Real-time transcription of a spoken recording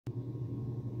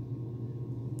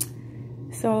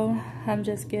So I'm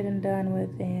just getting done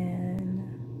with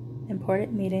an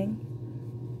important meeting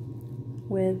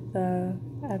with,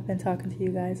 I've been talking to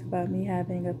you guys about me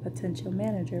having a potential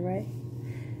manager, right?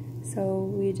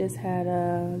 So we just had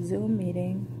a Zoom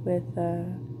meeting with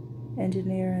an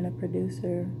engineer and a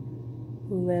producer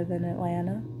who live in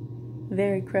Atlanta.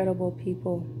 Very credible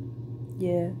people,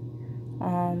 yeah.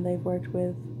 They've worked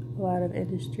with a lot of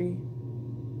industry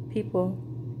people,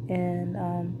 and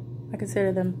I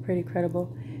consider them pretty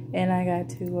credible. And I got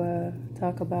to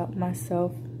talk about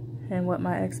myself and what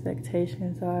my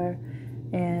expectations are,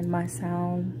 and my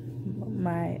sound,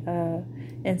 my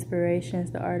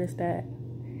inspirations, the artists that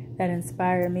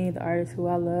inspire me, the artists who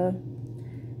I love,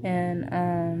 and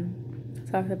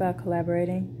talked about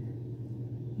collaborating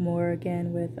more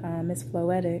again with Miss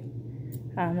Floetic.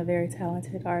 I'm a very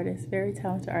talented artist.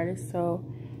 So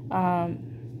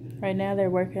right now they're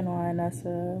working on us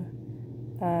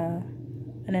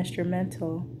an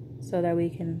instrumental so that we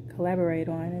can collaborate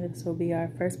on, and this will be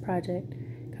our first project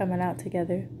coming out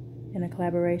together in a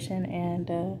collaboration, and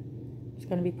it's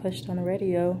going to be pushed on the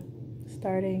radio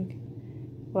starting,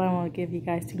 well, I don't want to give you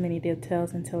guys too many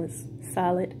details until it's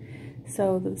solid.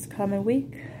 So this coming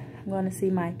week I'm going to see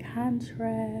my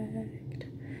contract.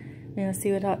 We're going to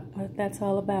see what that's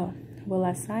all about. Will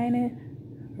I sign it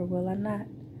or will I not?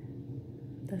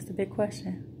 That's the big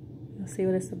question. We'll see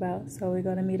what it's about. So we're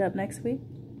going to meet up next week,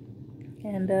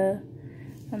 and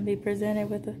I'll be presented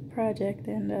with a project,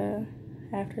 and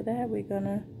after that we're going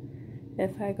to,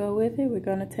 if I go with it, we're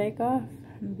going to take off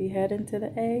and be heading to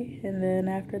the A, and then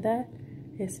after that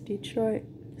it's Detroit.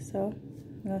 So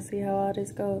we'll see how all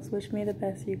this goes. Wish me the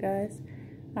best, you guys.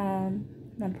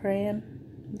 I'm praying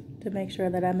to make sure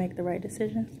that I make the right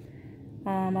decisions.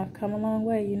 I've come a long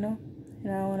way, you know,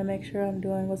 and I want to make sure I'm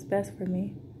doing what's best for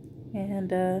me,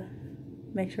 and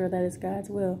make sure that it's God's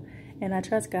will. And I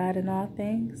trust God in all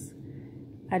things.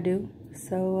 I do.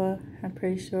 So I'm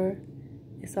pretty sure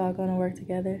it's all going to work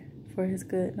together for His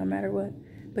good, no matter what.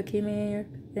 But keep me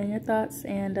in your thoughts,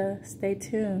 and stay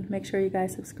tuned. Make sure you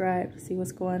guys subscribe to see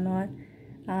what's going on.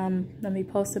 Let me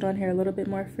post it on here a little bit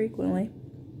more frequently.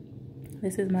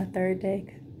 This is my third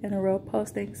day in a row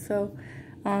posting, so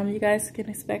you guys can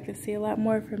expect to see a lot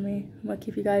more from me. I'm going to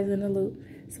keep you guys in the loop,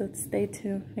 so stay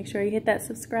tuned. Make sure you hit that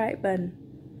subscribe button.